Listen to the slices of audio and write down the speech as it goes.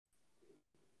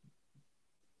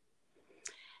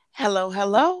Hello,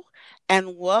 hello,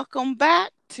 and welcome back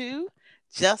to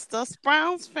Just Us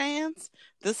Browns fans.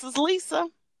 This is Lisa,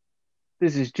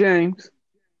 This is James.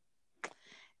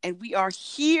 and we are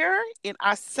here in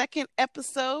our second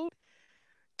episode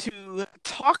to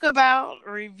talk about,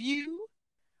 review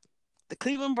the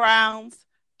Cleveland Browns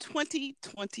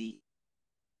 2020.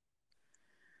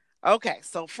 Okay,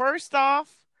 so first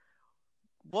off,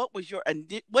 what's your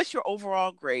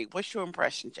overall grade? What's your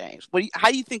impression, James? How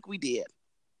do you think we did?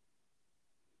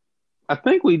 I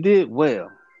think we did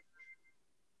well.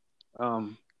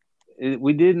 Um,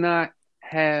 we did not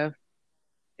have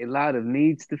a lot of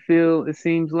needs to fill, it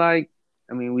seems like.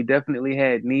 I mean, we definitely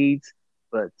had needs,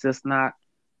 but just not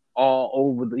all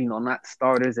over, not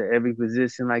starters at every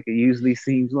position like it usually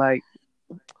seems like.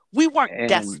 We weren't And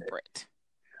desperate.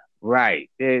 right,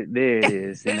 there it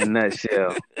is in a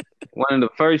nutshell. One of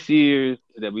the first years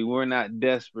that we were not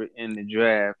desperate in the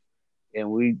draft,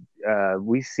 and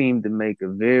we seemed to make a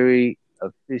very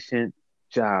efficient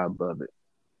job of it.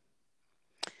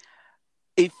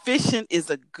 Efficient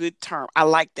is a good term. I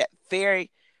like that.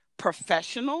 Very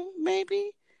professional,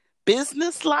 maybe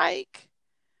business like,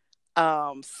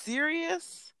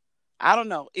 serious. I don't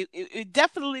know. It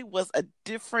definitely was a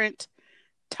different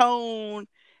tone.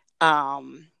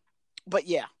 Um, but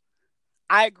yeah,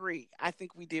 I agree. I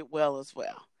think we did well as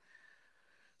well.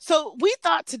 So we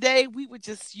thought today we would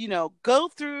just, go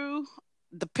through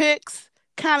the picks,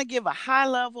 kind of give a high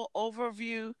level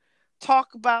overview,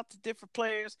 talk about the different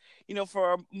players.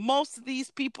 For most of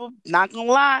these people, not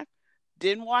gonna lie,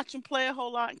 didn't watch them play a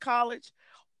whole lot in college,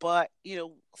 but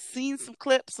seen some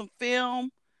clips, some film.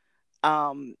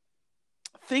 Um,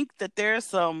 think that there's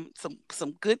some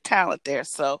good talent there.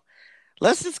 So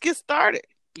let's just get started.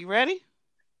 You ready?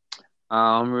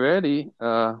 I'm ready.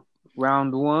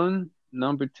 Round one,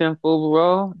 number 10th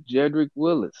overall, Jedrick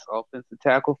Willis, offensive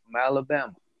tackle from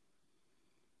Alabama.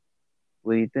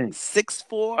 What do you think?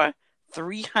 6'4",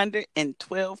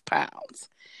 312 pounds,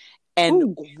 and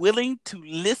Ooh. willing to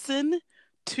listen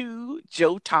to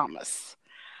Joe Thomas.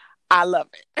 I love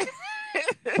it.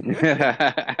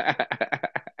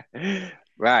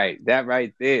 Right, that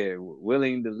right there,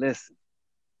 willing to listen.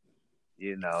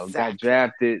 Got Exactly.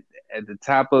 drafted at the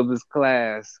top of his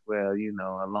class. Well,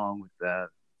 along with the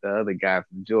other guy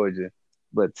from Georgia,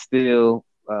 but still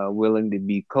willing to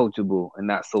be coachable and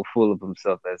not so full of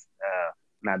himself as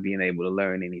not being able to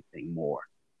learn anything more.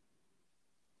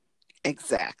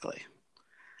 Exactly.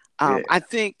 Yeah,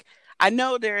 I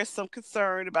know there is some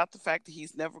concern about the fact that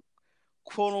he's never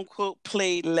quote unquote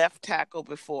played left tackle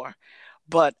before,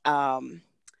 but no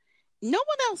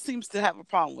one else seems to have a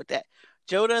problem with that.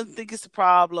 Joe doesn't think it's a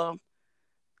problem.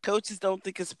 Coaches don't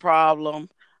think it's a problem.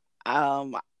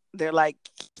 Um, they're like,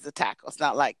 he's a tackle. It's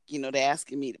not like, they're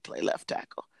asking me to play left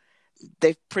tackle.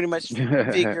 They pretty much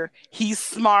figure he's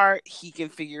smart, he can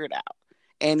figure it out,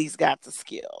 and he's got the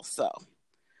skill. So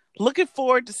looking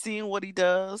forward to seeing what he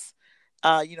does.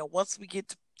 Once we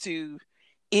get to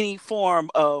any form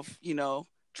of,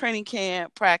 training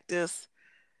camp, practice,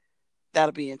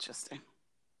 that'll be interesting.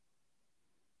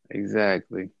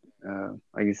 exactly.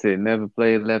 Like you said, never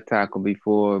played left tackle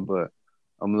before, but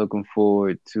I'm looking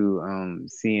forward to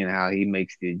seeing how he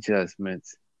makes the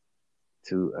adjustments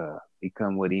to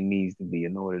become what he needs to be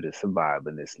in order to survive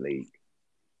in this league.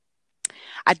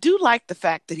 I do like the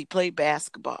fact that he played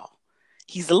basketball.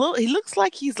 He looks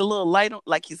like he's a little light on,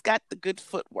 like he's got the good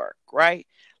footwork, right?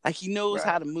 Like he knows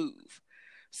how Right, to move.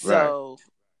 right. So,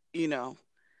 you know,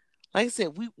 like I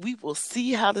said, we will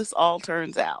see how this all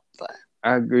turns out. But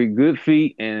I agree. Good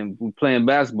feet, and playing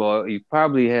basketball, he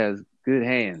probably has good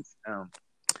hands.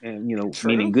 And meaning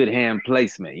true. good hand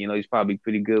placement. He's probably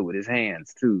pretty good with his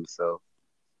hands too. So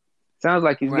sounds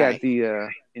like he's got Right. the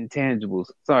intangibles.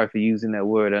 Sorry for using that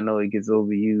word. I know it gets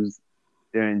overused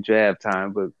during draft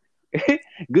time, but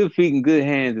good feet and good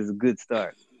hands is a good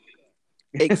start.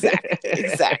 Exactly.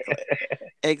 Exactly.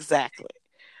 Exactly.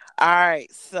 All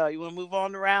right. So you want to move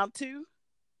on to round two?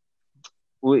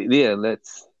 Well, yeah,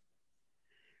 let's.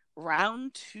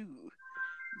 Round two.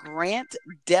 Grant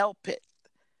Delpit,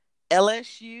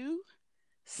 LSU,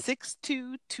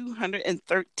 6'2",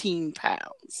 213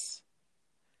 pounds.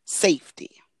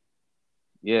 Safety.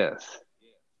 Yes,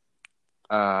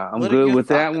 I'm What are good your with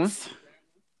that one. thoughts?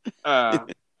 Uh,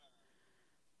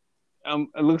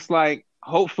 it looks like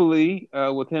hopefully,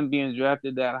 with him being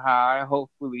drafted that high,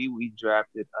 hopefully we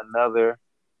drafted another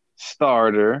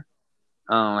starter.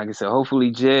 Like I said,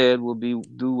 hopefully Jed will be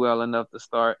do well enough to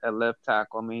start at left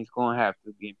tackle. I mean, he's going to have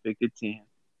to be picked at 10.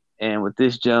 And with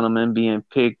this gentleman being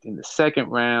picked in the second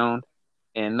round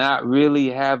and not really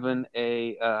having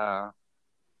a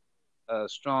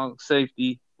strong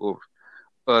safety or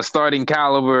starting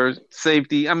caliber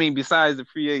safety. I mean, besides the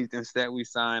free agents that we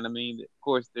signed, I mean, of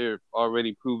course, they're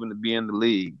already proven to be in the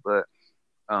league. But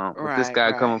with this Right,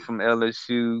 guy coming right. from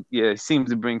LSU, yeah, it seems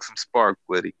to bring some spark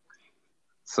with it.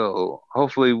 So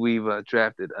hopefully, we've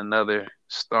drafted another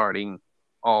starting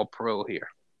All Pro here.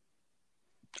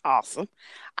 Awesome.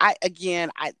 I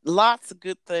lots of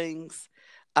good things.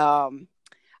 Um,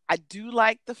 I do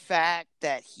like the fact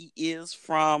that he is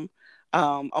from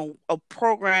a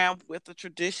program with a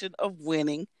tradition of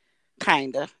winning,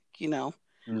 kinda. You know,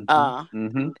 Hmm. uh,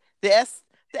 Hmm. the S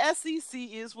the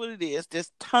SEC is what it is.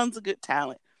 There's tons of good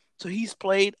talent, so he's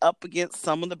played up against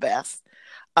some of the best.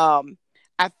 Um,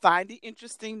 I find it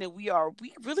interesting that we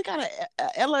really got a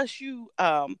LSU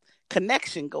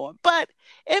connection going, but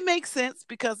it makes sense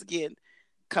because again,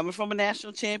 coming from a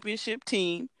national championship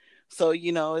team, so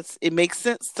it makes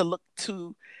sense to look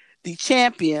to the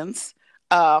champions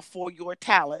for your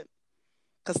talent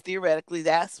because theoretically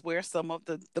that's where some of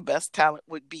the best talent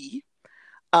would be.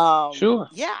 Sure.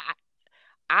 Yeah,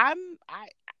 I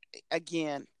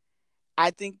again,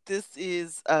 I think this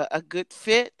is a good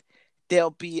fit. There'll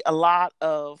be a lot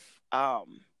of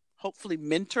hopefully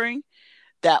mentoring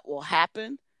that will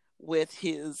happen with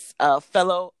his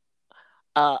fellow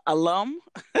alum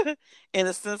in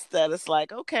a sense that it's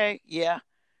like, okay, yeah,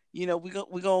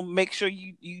 we're gonna make sure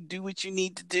you do what you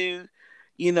need to do,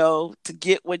 to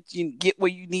get what you get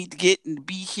where you need to get and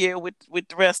be here with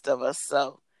the rest of us.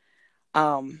 So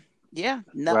yeah,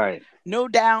 no, Right. no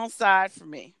downside for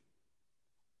me.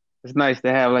 It's nice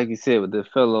to have, like you said, with the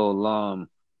fellow alum.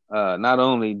 Not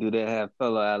only do they have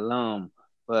fellow alum,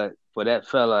 but for that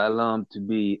fellow alum to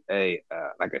be a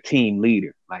like a team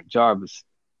leader, like Jarvis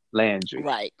Landry.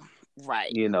 Right,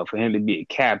 right, For him to be a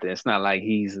captain, it's not like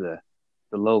he's the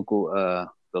local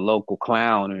the local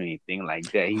clown or anything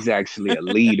like that. He's actually a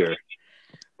leader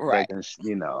that right. can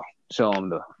show him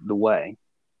the way.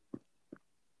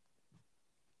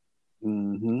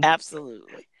 Hmm.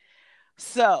 Absolutely.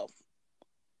 So,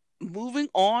 moving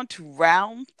on to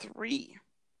round three.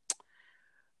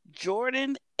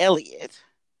 Jordan Elliott,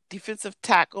 defensive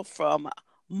tackle from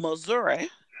Missouri,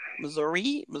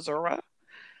 Missouri,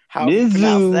 however you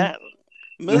pronounce Mizzou. that.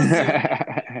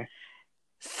 Mizzou,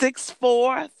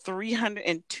 6'4",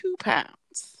 302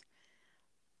 pounds.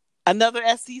 Another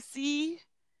SEC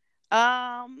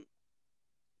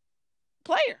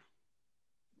player.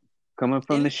 Coming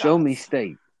from the Any Show Me thoughts?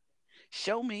 State.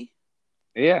 Show me.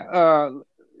 Yeah.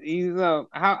 He's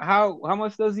how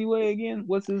much does he weigh again?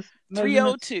 What's his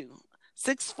measurements? 302.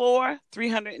 6'4",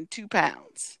 302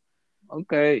 pounds.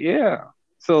 Okay. Yeah.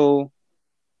 So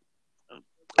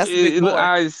That's a big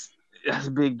boy. that's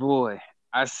a big boy.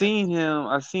 I seen him.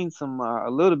 I seen some a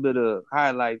little bit of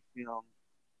highlight film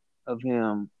of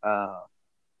him.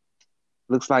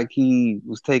 Looks like he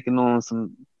was taking on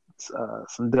some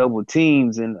double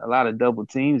teams and a lot of double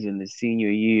teams in his senior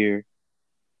year.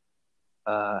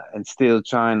 And still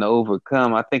trying to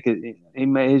overcome. I think he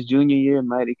made his junior year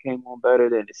might have came on better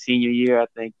than the senior year. I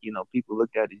think people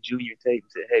looked at the junior tape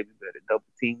and said, "Hey, we better double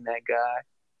team that guy."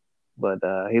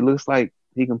 But he looks like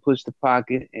he can push the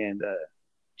pocket and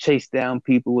chase down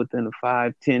people within a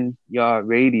 5-10 yard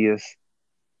radius.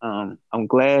 I'm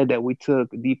glad that we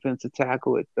took a defensive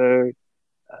tackle at third,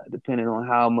 depending on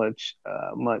how much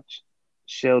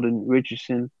Sheldon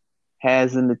Richardson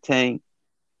has in the tank.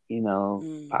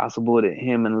 Mm. Possible that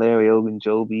him and Larry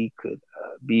Ogunjobi could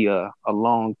be a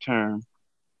long term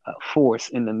force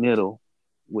in the middle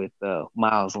with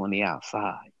Miles on the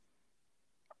outside.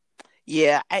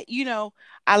 Yeah,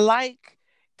 I like.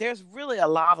 There's really a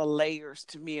lot of layers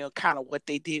to me of kind of what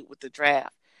they did with the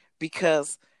draft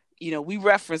because we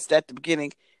referenced at the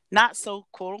beginning, not so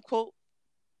quote unquote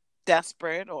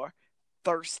desperate or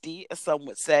thirsty, as some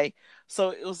would say.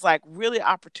 So it was like really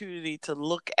opportunity to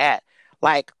look at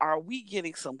like, are we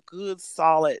getting some good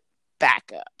solid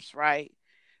backups, right?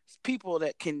 People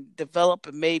that can develop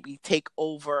and maybe take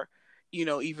over,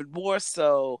 even more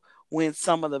so when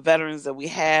some of the veterans that we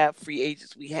have, free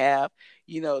agents we have,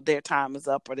 their time is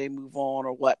up or they move on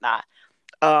or whatnot.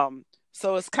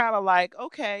 So it's kind of like,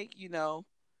 okay,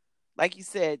 like you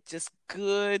said, just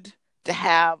good to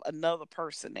have another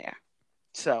person there.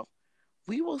 So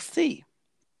we will see.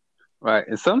 Right.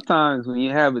 And sometimes when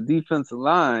you have a defensive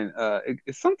line,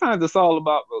 sometimes it's all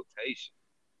about rotation,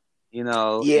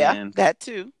 Yeah, and that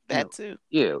too. you That know, too.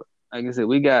 yeah, like I said,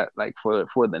 we got like for the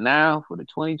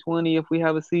 2020, if we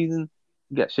have a season,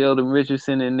 we got Sheldon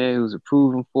Richardson in there who's a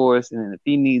proven force, and then if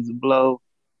he needs a blow,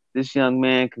 this young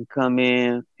man can come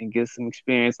in and get some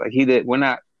experience. Like he did, we're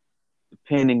not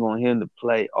depending on him to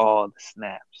play all the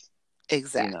snaps. You know,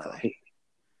 Exactly.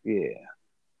 he, yeah,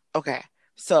 Okay.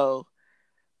 So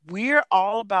we're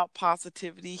all about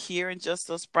positivity here in Just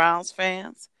Us Browns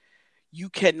fans. You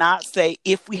cannot say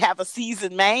if we have a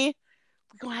season, man,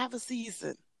 we're gonna have a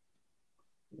season.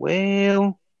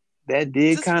 Well, that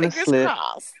did Just kind of fingers slip.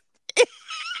 crossed.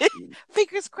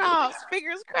 Fingers crossed.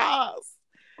 Fingers crossed.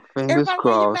 Fingers Everybody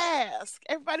wear your crossed. mask.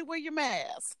 Everybody wear your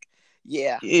mask.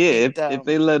 Yeah. Yeah, It if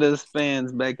they let us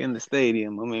fans back in the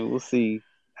stadium, I mean, we'll see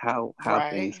how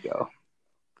right. things go.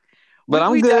 But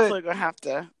I'm We good. definitely gonna have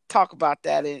to talk about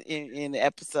that in the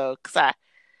episode because I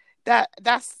that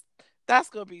that's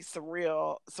gonna be some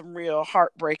real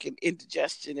heartbreaking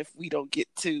indigestion if we don't get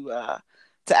to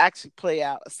actually play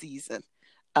out a season.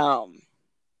 Um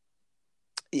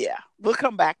yeah, we'll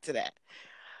come back to that.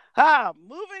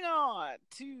 Moving on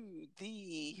to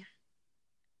the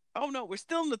oh no, we're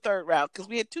still in the third round because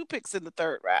we had two picks in the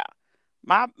third round.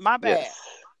 My bad. Yes.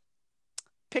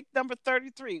 Pick number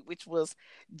 33, which was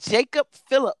Jacob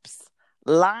Phillips,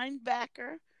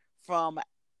 linebacker from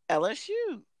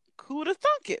LSU. Who would have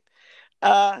thunk it?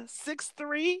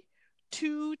 6'3",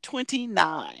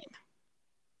 229.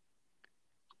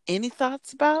 Any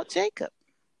thoughts about Jacob?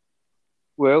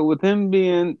 Well, with him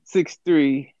being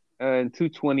 6'3" and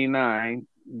 229,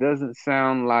 doesn't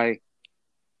sound like.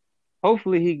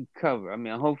 Hopefully he can cover. I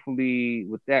mean, hopefully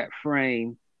with that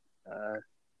frame, uh,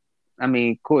 I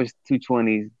mean, of course,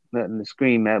 220 is nothing to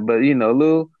scream at, but a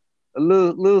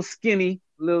little skinny,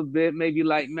 a little bit, maybe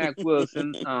like Mac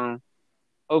Wilson.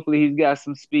 Hopefully he's got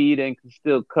some speed and can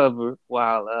still cover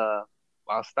while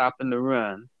stopping the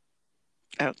run.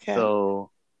 Okay.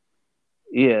 So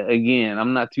yeah, again,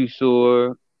 I'm not too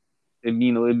sure. It'd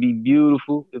be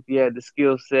beautiful if he had the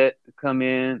skill set to come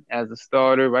in as a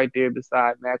starter right there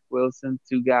beside Mac Wilson,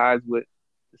 two guys with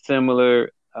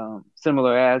similar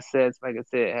assets. Like I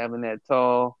said, having that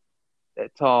tall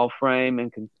frame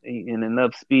and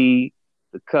enough speed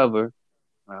to cover.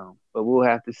 But we'll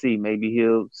have to see. Maybe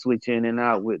he'll switch in and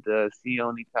out with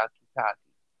Sione Takitaki.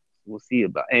 We'll see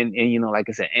about and like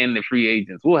I said, and the free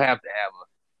agents.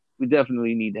 We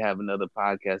definitely need to have another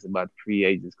podcast about the free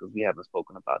agents because we haven't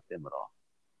spoken about them at all.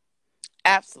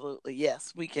 Absolutely.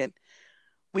 Yes, we can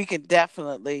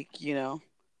definitely,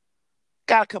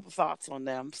 got a couple thoughts on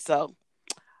them. So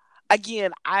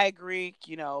again, I agree,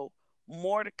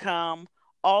 more to come.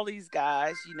 All these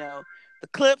guys, the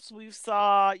clips we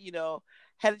saw,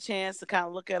 had a chance to kind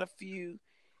of look at a few.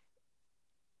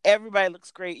 Everybody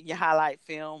looks great in your highlight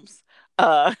films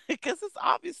because it's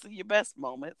obviously your best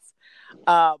moments.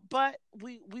 But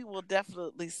we will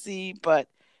definitely see. But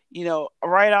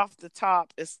right off the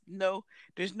top,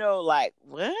 there's no like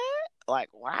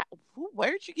what,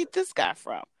 where'd you get this guy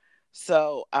from?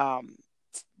 So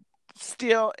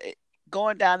still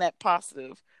going down that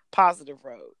positive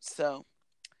road. So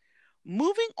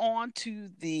moving on to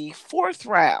the fourth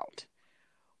round,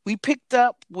 we picked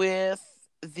up with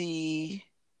the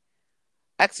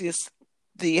actually it's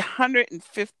the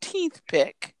 115th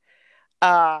pick,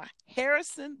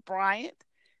 Harrison Bryant,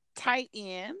 tight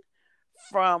end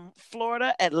from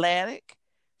Florida Atlantic,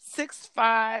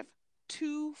 6'5",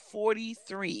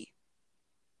 243.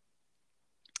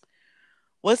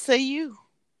 What say you?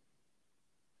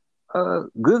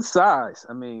 Good size.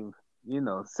 I mean,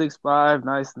 6'5",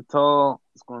 nice and tall.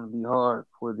 It's going to be hard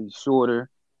for the shorter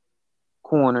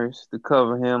corners to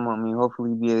cover him. I mean,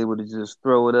 hopefully be able to just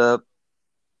throw it up.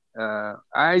 I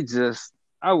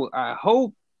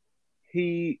hope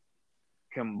he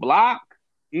can block,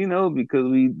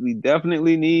 because we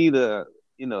definitely need a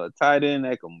tight end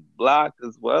that can block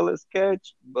as well as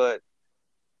catch. But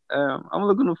I'm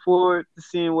looking forward to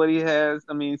seeing what he has.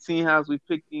 I mean, seeing how we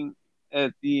picked him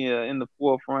at the in the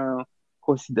fourth round. Of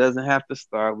course, he doesn't have to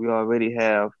start. We already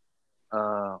have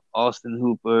Austin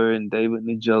Hooper and David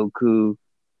Njoku,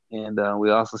 and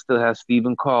we also still have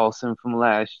Stephen Carlson from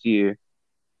last year.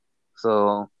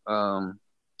 So I'm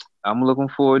looking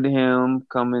forward to him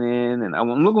coming in, and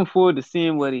I'm looking forward to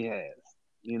seeing what he has.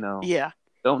 Yeah,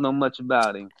 Don't know much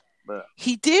about him, but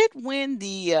he did win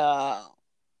he won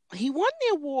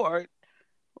the award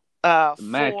the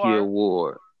Mackey for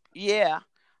Award. yeah.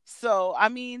 So I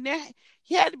mean,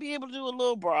 he had to be able to do a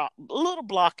little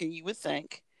blocking, you would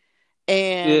think, Yeah,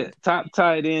 and top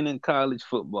tight end in college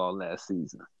football last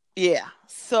season. yeah.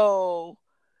 So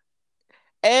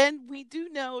and we do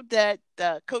know that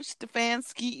Coach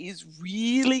Stefanski is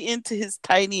really into his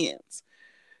tight ends.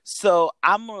 So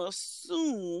I'm gonna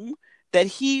assume that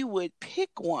he would pick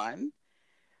one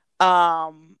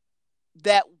um,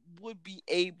 that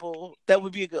that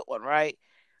would be a good one, right?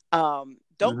 Don't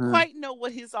Mm-hmm. quite know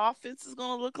what his offense is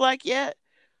going to look like yet.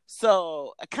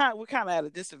 So we're kind of at a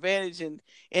disadvantage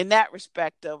in that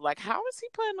respect of like how is he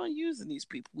planning on using these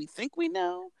people? We think we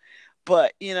know,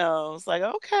 But it's like,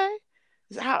 okay,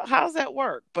 how's that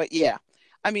work? But yeah,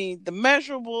 I mean, the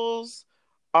measurables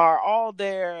are all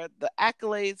there, the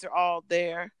accolades are all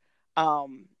there.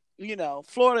 Um,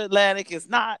 Florida Atlantic is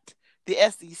not the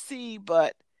SEC,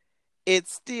 but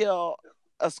it's still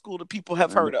a school that people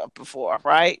have heard of before,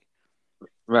 right?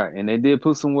 Right, and they did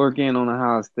put some work in on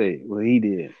Ohio State. Well, he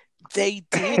did. They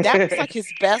did. That was like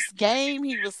his best game,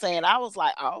 he was saying. I was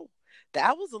like, oh,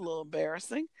 that was a little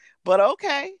embarrassing, but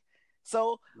okay.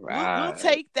 So we'll Right,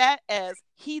 take that as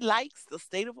he likes the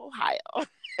state of Ohio.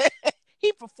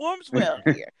 He performs well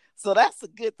here, so that's a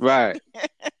good thing. right,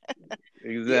 Yeah,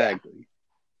 exactly.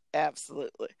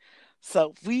 absolutely.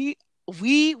 So we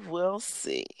will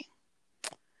see.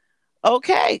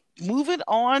 Okay, moving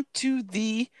on to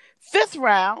the fifth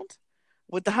round.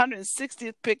 With the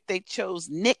 160th pick, they chose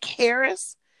Nick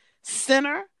Harris,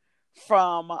 center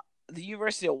from the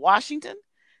University of Washington,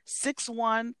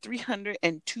 6'1",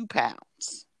 302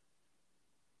 pounds.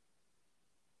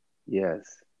 Yes.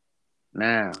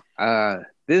 Now,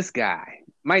 this guy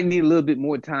might need a little bit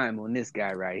more time on this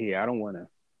guy right here. I don't want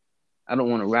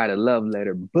to write a love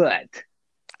letter, but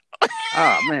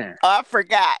oh man, Oh, I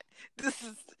forgot. This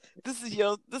is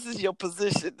your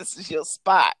position. This is your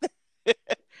spot. Go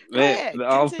man, ahead, the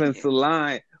continue. offensive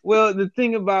line. Well, the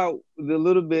thing about the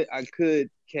little bit I could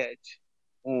catch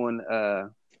on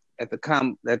at the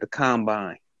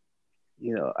combine,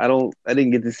 I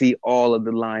didn't get to see all of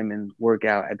the linemen work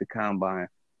out at the combine,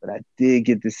 but I did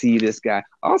get to see this guy.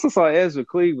 I also saw Ezra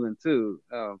Cleveland too.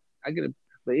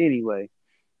 But anyway,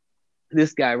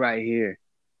 this guy right here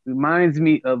reminds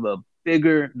me of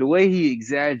the way he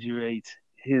exaggerates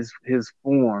his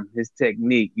form, his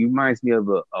technique. He reminds me of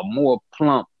a more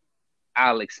plump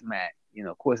Alex Mack.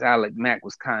 Of course, Alex Mack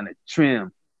was kind of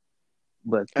trim,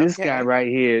 but this guy Okay. right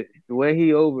here, the way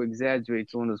he over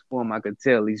exaggerates on his form, I could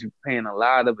tell he's paying a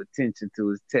lot of attention to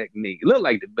his technique. He looked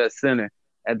like the best center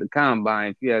at the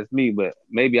combine, if you ask me, but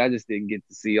maybe I just didn't get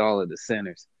to see all of the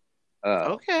centers.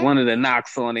 Okay. One of the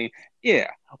knocks on him, yeah,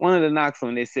 one of the knocks on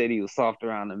him, they said he was soft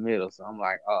around the middle. So I'm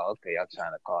like, oh, okay, I'm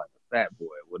trying to call him a fat boy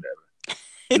or whatever.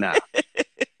 Nah,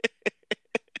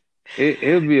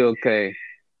 he'll be okay.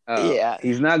 Yeah.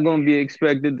 He's not going to be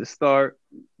expected to start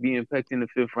being picked in the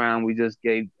fifth round. We just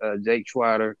gave Jake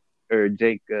Schwader or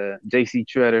JC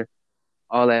Treader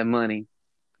all that money,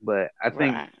 but I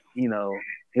think Right.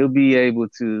 he'll be able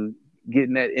to get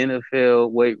in that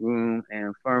NFL weight room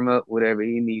and firm up whatever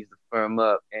he needs to firm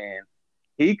up, and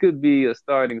he could be a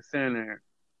starting center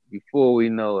before we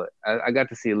know it. I got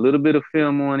to see a little bit of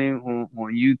film on him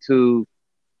on YouTube.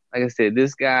 Like I said,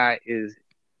 this guy is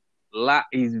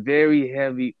he's very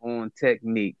heavy on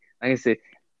technique. Like I said,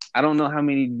 I don't know how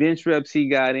many bench reps he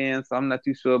got in, so I'm not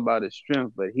too sure about his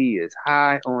strength, but he is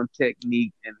high on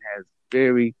technique and has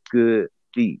very good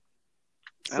feet.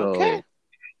 Okay. So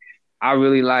I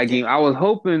really like Yeah. him. I was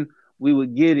hoping we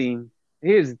would get him.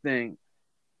 Here's the thing.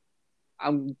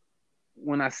 I'm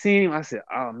When I seen him, I said,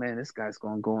 "Oh man, this guy's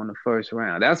gonna go in the first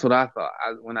round." That's what I thought.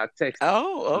 Oh, When I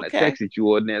okay. texted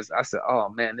you on this, I said, "Oh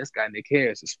man, this guy Nick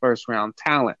Harris is first round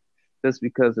talent," just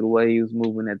because of the way he was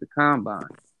moving at the combine.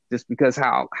 Just because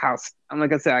how I'm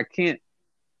like I said, I can't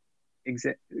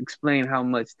explain how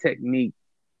much technique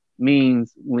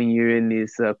means when you're in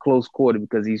this close quarter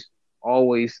because he's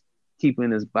always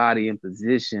keeping his body in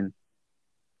position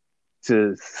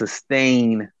to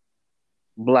sustain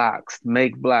blocks,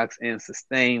 make blocks, and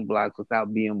sustain blocks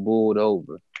without being bowled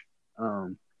over.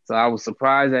 So I was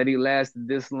surprised that he lasted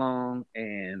this long,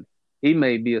 and he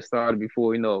may be a starter before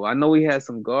we know. I know he has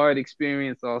some guard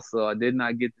experience also. I did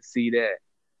not get to see that,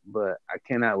 but I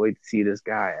cannot wait to see this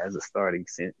guy as a starting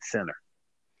center.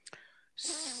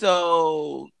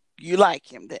 So you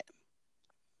like him then?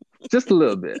 Just a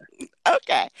little bit.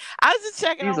 Okay. I was just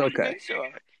checking. I He's wanted to okay. make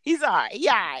sure. He's all right.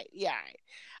 Yeah, all right. Yeah,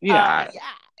 all right. Yeah.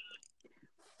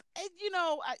 Yeah. And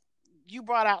you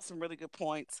brought out some really good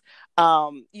points.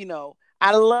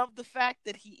 I love the fact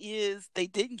that they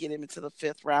didn't get him into the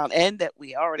fifth round and that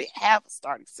we already have a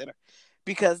starting center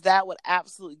because that would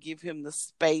absolutely give him the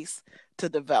space to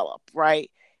develop, right?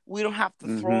 We don't have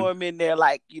to throw Mm-hmm. him in there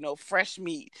like, fresh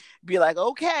meat. Be like,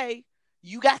 okay,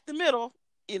 you got the middle,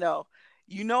 you know.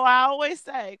 I always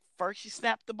say, first you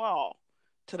snap the ball.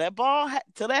 Till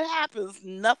that happens,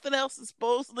 nothing else is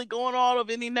supposedly going on of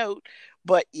any note.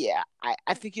 But yeah,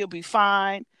 I think he'll be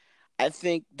fine. I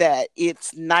think that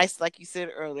it's nice, like you said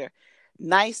earlier,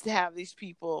 nice to have these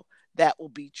people that will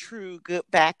be true, good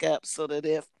backups so that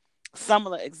if some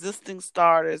of the existing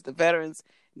starters, the veterans,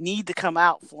 need to come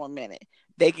out for a minute,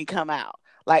 they can come out.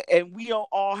 Like, and we don't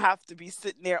all have to be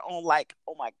sitting there on like,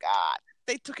 oh my God,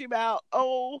 they took him out.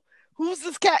 Oh, who's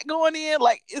this cat going in?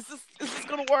 Like, is this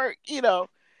gonna work?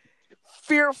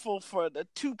 Fearful for the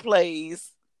 2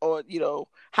 plays or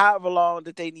however long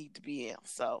that they need to be in.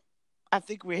 So I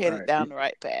think we're headed Right. down the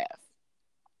right path.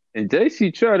 And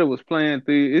J.C. Tretter was playing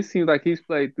through. It seems like he's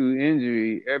played through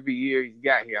injury every year he's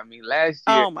got here. I mean, last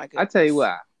year, Oh my I tell you goodness.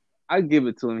 what, I give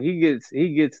it to him. He gets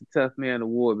a tough man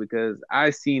award because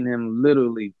I seen him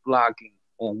literally blocking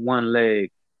on one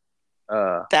leg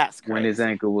uh That's when his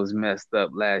crazy. ankle was messed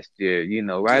up last year.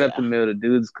 Right up Yeah. the middle, the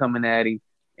dude's coming at him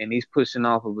and he's pushing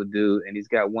off of a dude and he's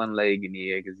got one leg in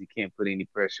the air because he can't put any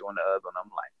pressure on the other. And I'm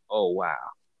like, oh wow. Right.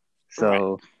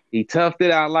 So he toughed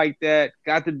it out like that,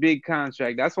 got the big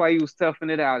contract. That's why he was toughing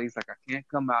it out. He's like, I can't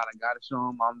come out. I got to show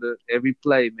him I'm the every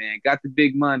play, man. Got the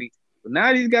big money. But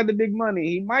now he's got the big money.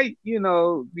 He might,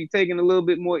 be taking a little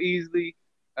bit more easily.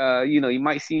 You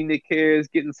might see Nick Harris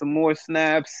getting some more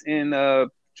snaps in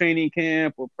training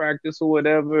camp or practice or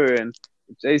whatever. And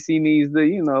if JC needs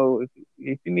to,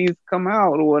 if he needs to come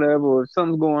out or whatever, or if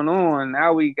something's going on,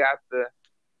 now we got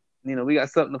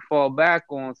something to fall back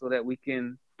on so that we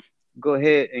can go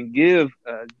ahead and give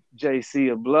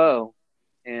JC a blow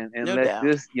and No let doubt.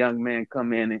 this young man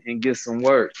come in and get some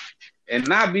work and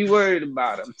not be worried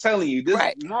about it. I'm telling you, this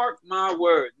Right. mark my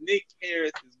word, Nick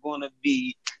Harris is going to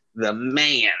be the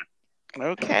man.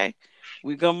 Okay.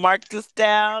 We're gonna mark this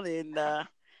down in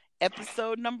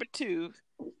episode number 2.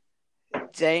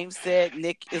 James said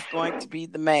Nick is going to be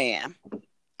the man.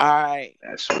 All right.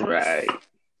 That's right.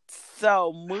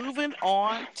 So moving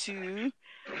on to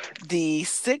the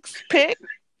 6th pick,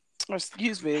 or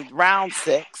excuse me, round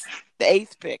 6, the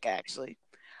 8th pick actually.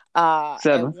 At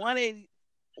 7.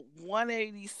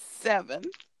 187,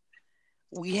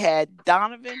 we had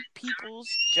Donovan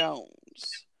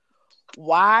Peoples-Jones,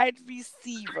 wide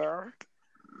receiver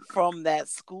from that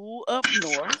school up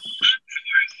north.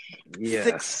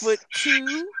 Yes.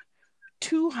 6'2",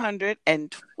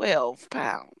 212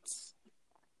 pounds.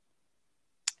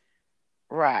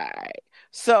 Right.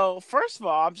 So first of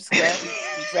all, I'm just glad we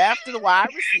drafted a wide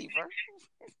receiver.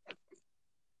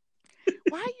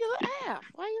 Why you laugh?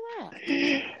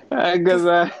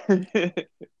 Because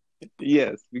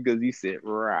yes, because you said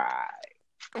right.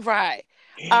 Right.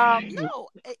 No,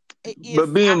 it is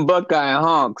But being Buckeye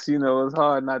honks, it's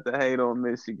hard not to hate on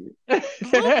Michigan. a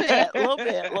little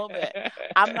bit.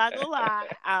 I'm not gonna lie.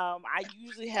 I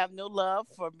usually have no love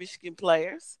for Michigan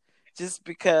players, just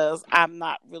because I'm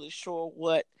not really sure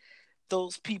what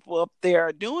those people up there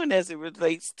are doing as it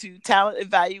relates to talent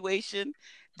evaluation,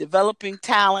 developing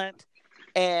talent,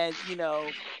 and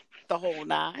the whole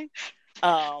nine.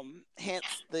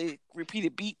 Hence the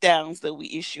repeated beatdowns that we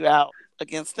issue out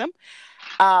against them.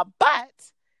 But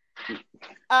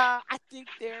I think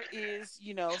there is,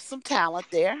 some talent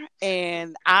there,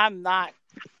 and I'm not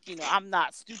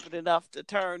stupid enough to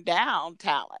turn down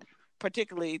talent,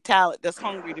 particularly talent that's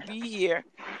hungry to be here.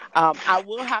 I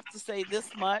will have to say this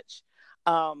much.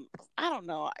 I don't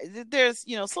know. There's,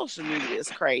 social media is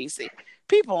crazy.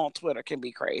 People on Twitter can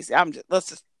be crazy. Let's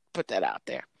just put that out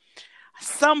there.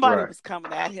 Somebody Right. was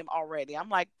coming at him already. I'm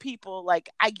like, people, like,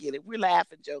 I get it. We're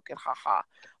laughing, joking, haha.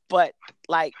 But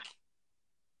like,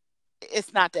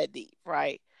 it's not that deep,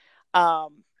 right?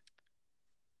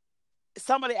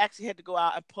 Somebody actually had to go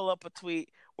out and pull up a tweet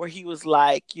where he was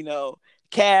like,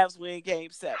 Cavs win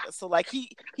game 7. So like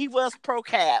he was pro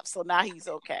Cavs, so now he's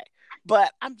okay.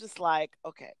 But I'm just like,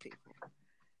 okay, people,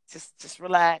 just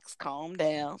relax, calm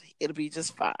down. It'll be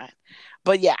just fine.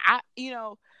 But yeah,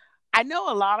 I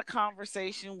know a lot of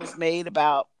conversation was made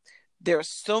about there's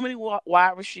so many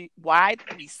wide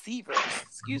receivers,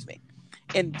 excuse me,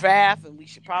 in draft, and we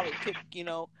should probably pick,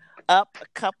 up a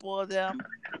couple of them,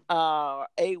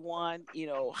 A1,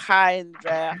 high in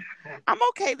draft. I'm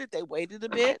okay that they waited a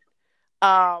bit,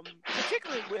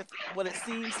 particularly with what it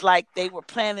seems like they were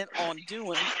planning on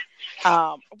doing.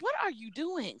 What are you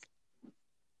doing?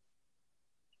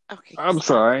 Okay, I'm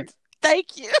sorry.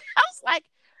 Thank you. I was like,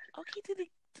 okay,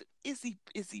 is he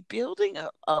building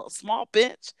a small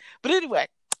bench? But anyway,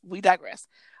 we digress.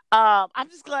 I'm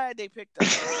just glad they picked up.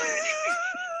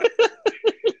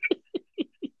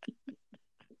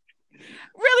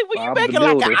 Really, were you making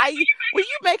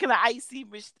like an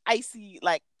icy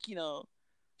like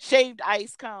shaved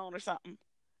ice cone or something?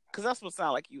 Because that's what it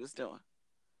sounded like you was doing.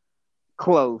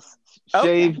 Close. Okay.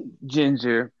 Shaved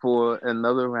ginger for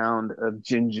another round of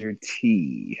ginger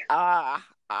tea.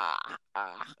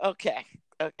 Okay.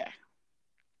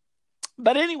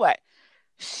 But anyway,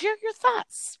 share your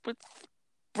thoughts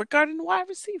regarding the wide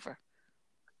receiver.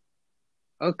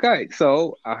 Okay,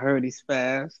 so I heard he's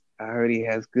fast. I heard he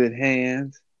has good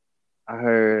hands. I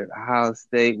heard Ohio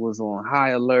State was on high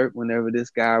alert whenever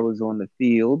this guy was on the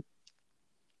field.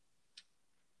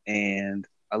 and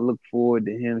I look forward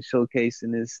to him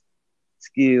showcasing his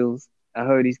skills. I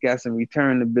heard he's got some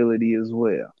return ability as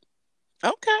well.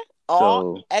 Okay. All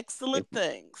So, if excellent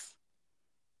things.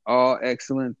 all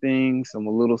excellent things, I'm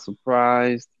a little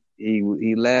surprised.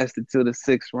 He lasted till the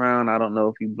 6th round. I don't know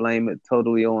if you blame it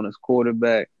totally on his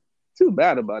quarterback. Too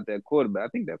bad about that quarterback. I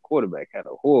think that quarterback had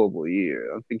a horrible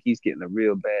year. I think he's getting a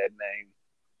real bad name.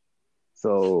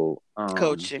 So,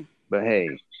 Coaching. but hey,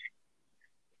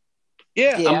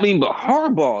 yeah, I Yeah. mean, but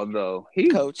Harbaugh though,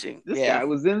 Coaching. this Yeah. guy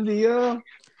was in the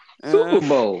Super Uh,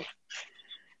 Bowl.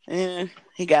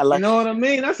 he got You know lucky. what I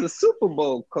mean? That's a Super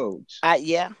Bowl coach.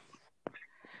 Yeah.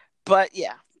 But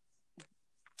yeah.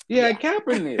 Yeah, Yeah.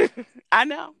 Kaepernick. I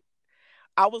know.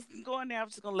 I was going there. I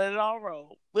was just going to let it all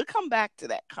roll. We'll come back to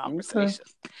that Okay. conversation.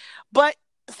 But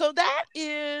so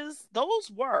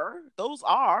those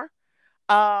are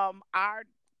our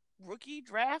rookie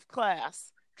draft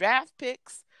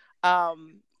picks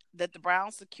that the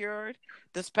Browns secured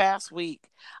this past week.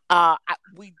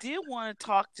 We did want to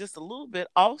talk just a little bit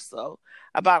also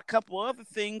about a couple other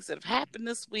things that have happened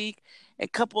this week, and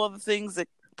a couple other things that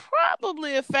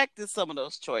probably affected some of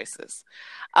those choices.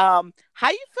 How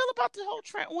you feel about the whole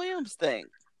Trent Williams thing?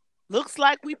 Looks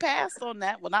like we passed on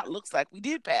that. Well, not looks like, we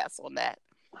did pass on that.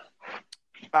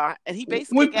 And he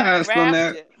basically We got passed on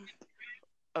that. drafted.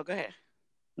 Oh, go ahead.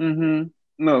 Mm-hmm.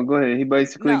 No, go ahead. He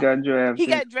basically No, got he drafted.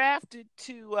 got drafted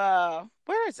to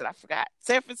where is it? I forgot.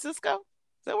 San Francisco.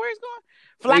 Is that where he's going?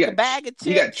 For He like a got bag of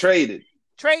he got chips. traded.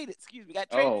 Traded. Excuse me. Got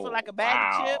traded for like Oh a bag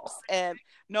of wow. chips. And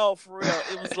no, for real,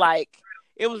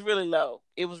 it was really low.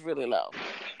 It was really low.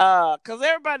 Cause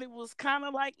everybody was kind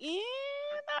of like,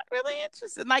 not really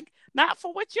interested. Like, not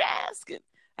for what you're asking.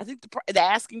 I think the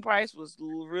asking price was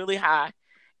really high,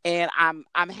 and I'm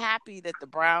happy that the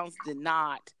Browns did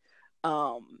not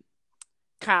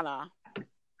kind of.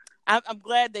 I'm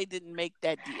glad they didn't make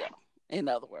that deal. In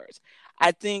other words,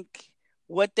 I think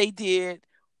what they did,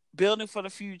 building for the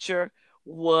future,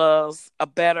 was a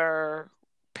better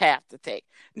path to take.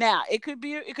 Now, it could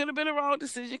have been a wrong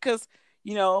decision because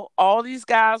all these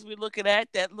guys we're looking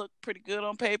at that look pretty good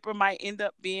on paper might end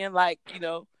up being like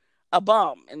a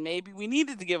bum, and maybe we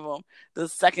needed to give them the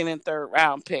second and third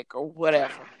round pick or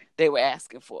whatever they were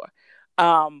asking for.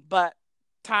 But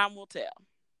time will tell.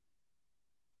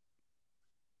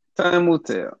 Time will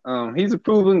tell. He's a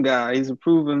proven guy. He's a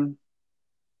proven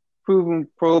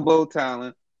Pro Bowl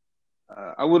talent.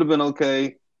 I would have been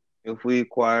okay if we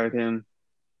acquired him.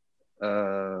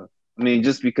 I mean,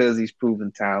 just because he's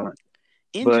proven talent.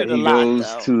 But Injured a he lot goes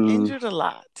though. to, Injured a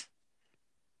lot.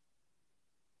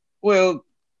 well,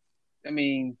 I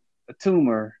mean, a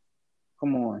tumor.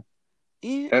 Come on.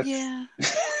 Yeah, That's yeah.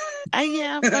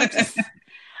 Yeah, but and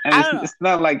I it's don't know. it's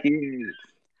not like he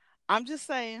I'm just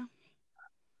saying.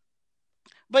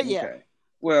 But yeah, okay.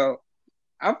 Well,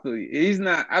 I feel you. He's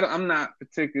not. I'm not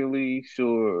particularly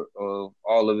sure of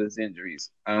all of his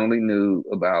injuries. I only knew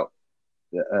about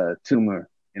the tumor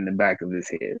in the back of his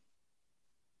head,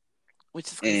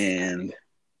 which is concerning. and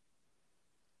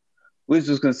which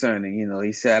was concerning.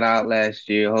 He sat out last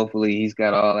year. Hopefully, he's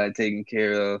got all that taken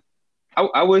care of.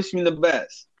 I wish him the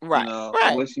best. Right, I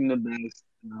right. wish him the best.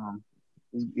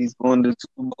 He's going to the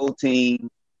Super Bowl team.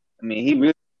 I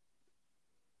mean,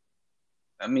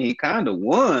 he kind of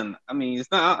won. I mean,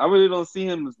 it's not. I really don't see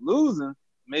him as losing.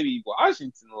 Maybe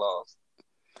Washington lost,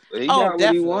 but he Oh, got what he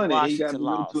definitely wanted. He got to Washington go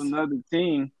to lost. another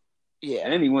team, Yeah,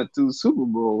 and he went to a Super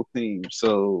Bowl team.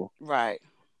 So, right.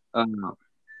 uh,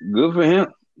 good for him.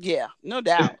 Yeah, no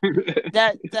doubt.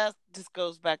 That just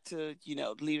goes back to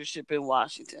leadership in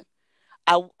Washington.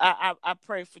 I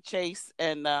pray for Chase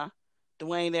and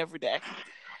Dwayne every day.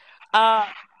 Uh,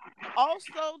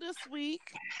 Also this week,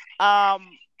 um,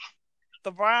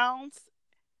 the Browns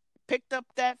picked up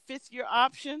that 5th-year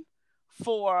option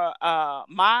for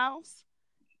Miles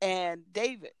and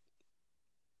David.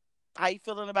 How you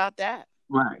feeling about that?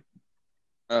 Right.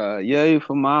 Yeah,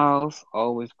 for Miles.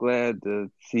 Always glad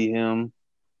to see him.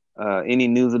 Any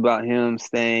news about him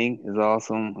staying is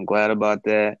awesome. I'm glad about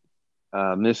that.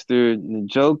 Mr.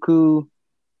 Njoku,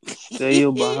 stay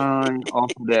your behind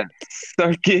off of that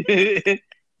circuit.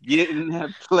 Get in that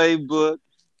playbook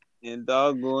and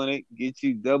doggone it, get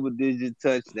you double-digit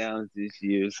touchdowns this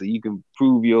year so you can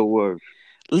prove your worth.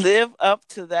 Live up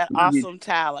to that Love you, awesome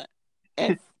talent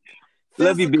and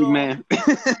love you, big physical man.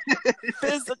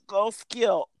 physical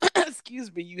skill.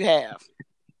 Excuse me, you have.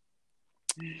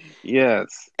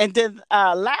 Yes. And then,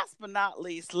 last but not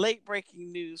least, late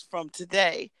breaking news from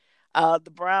today: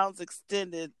 the Browns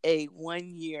extended a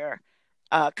 1-year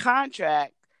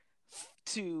contract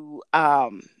to a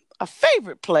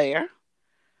favorite player,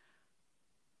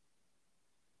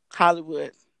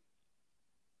 Hollywood.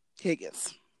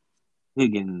 Higgins.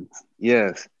 Higgins.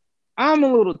 Yes. I'm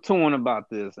a little torn about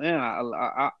this, and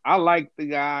I like the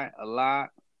guy a lot.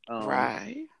 Um,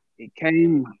 Right.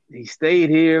 he stayed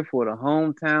here for the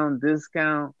hometown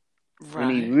discount when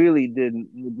he Right. really didn't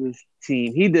with this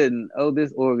team. He didn't owe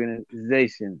this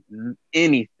organization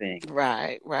anything.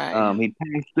 Right. Right. He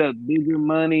passed up bigger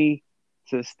money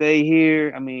to stay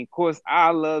here. I mean, of course, I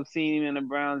love seeing him in a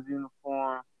Browns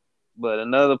uniform, but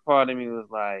another part of me was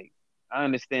like, I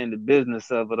understand the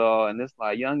business of it all, and it's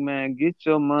like, young man, get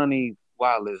your money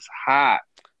while it's hot.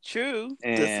 True.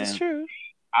 This is And true.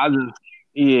 I just,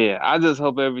 yeah, I just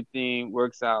hope everything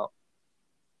works out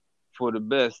for the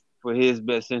best, for his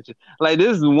best interest. Like,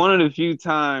 this is one of the few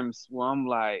times where I'm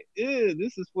like,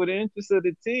 this is for the interest of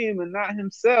the team and not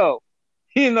himself.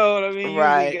 You know what I mean? Usually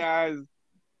Right. guys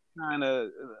kind of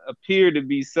appear to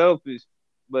be selfish,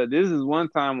 but this is one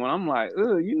time when I'm like,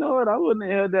 you know what? I wouldn't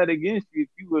have held that against you if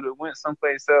you would have went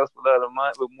someplace else with other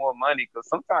money, with more money. Because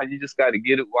sometimes you just got to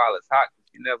get it while it's hot,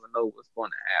 because you never know what's going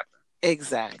to happen.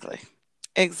 Exactly.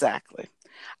 Exactly.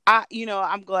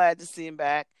 I'm glad to see him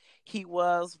back. He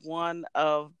was one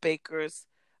of Baker's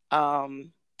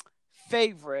um,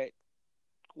 favorite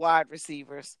wide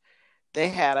receivers. They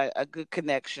had a good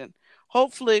connection.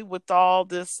 Hopefully, with all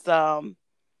this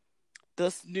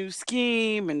new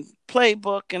scheme and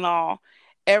playbook and all,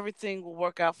 everything will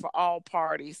work out for all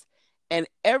parties, and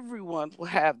everyone will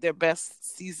have their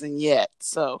best season yet.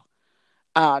 So,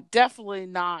 definitely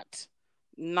not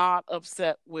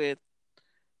upset with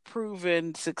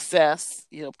proven success,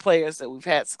 players that we've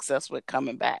had success with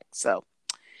coming back. So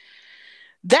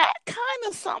that kind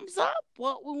of sums up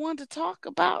what we wanted to talk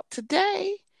about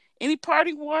today. Any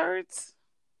parting words?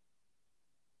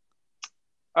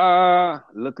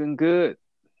 Looking good.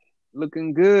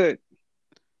 Looking good.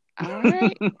 All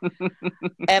right.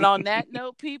 And on that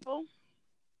note, people,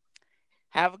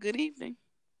 have a good evening.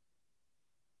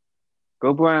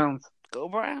 Go Browns. Go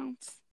Browns.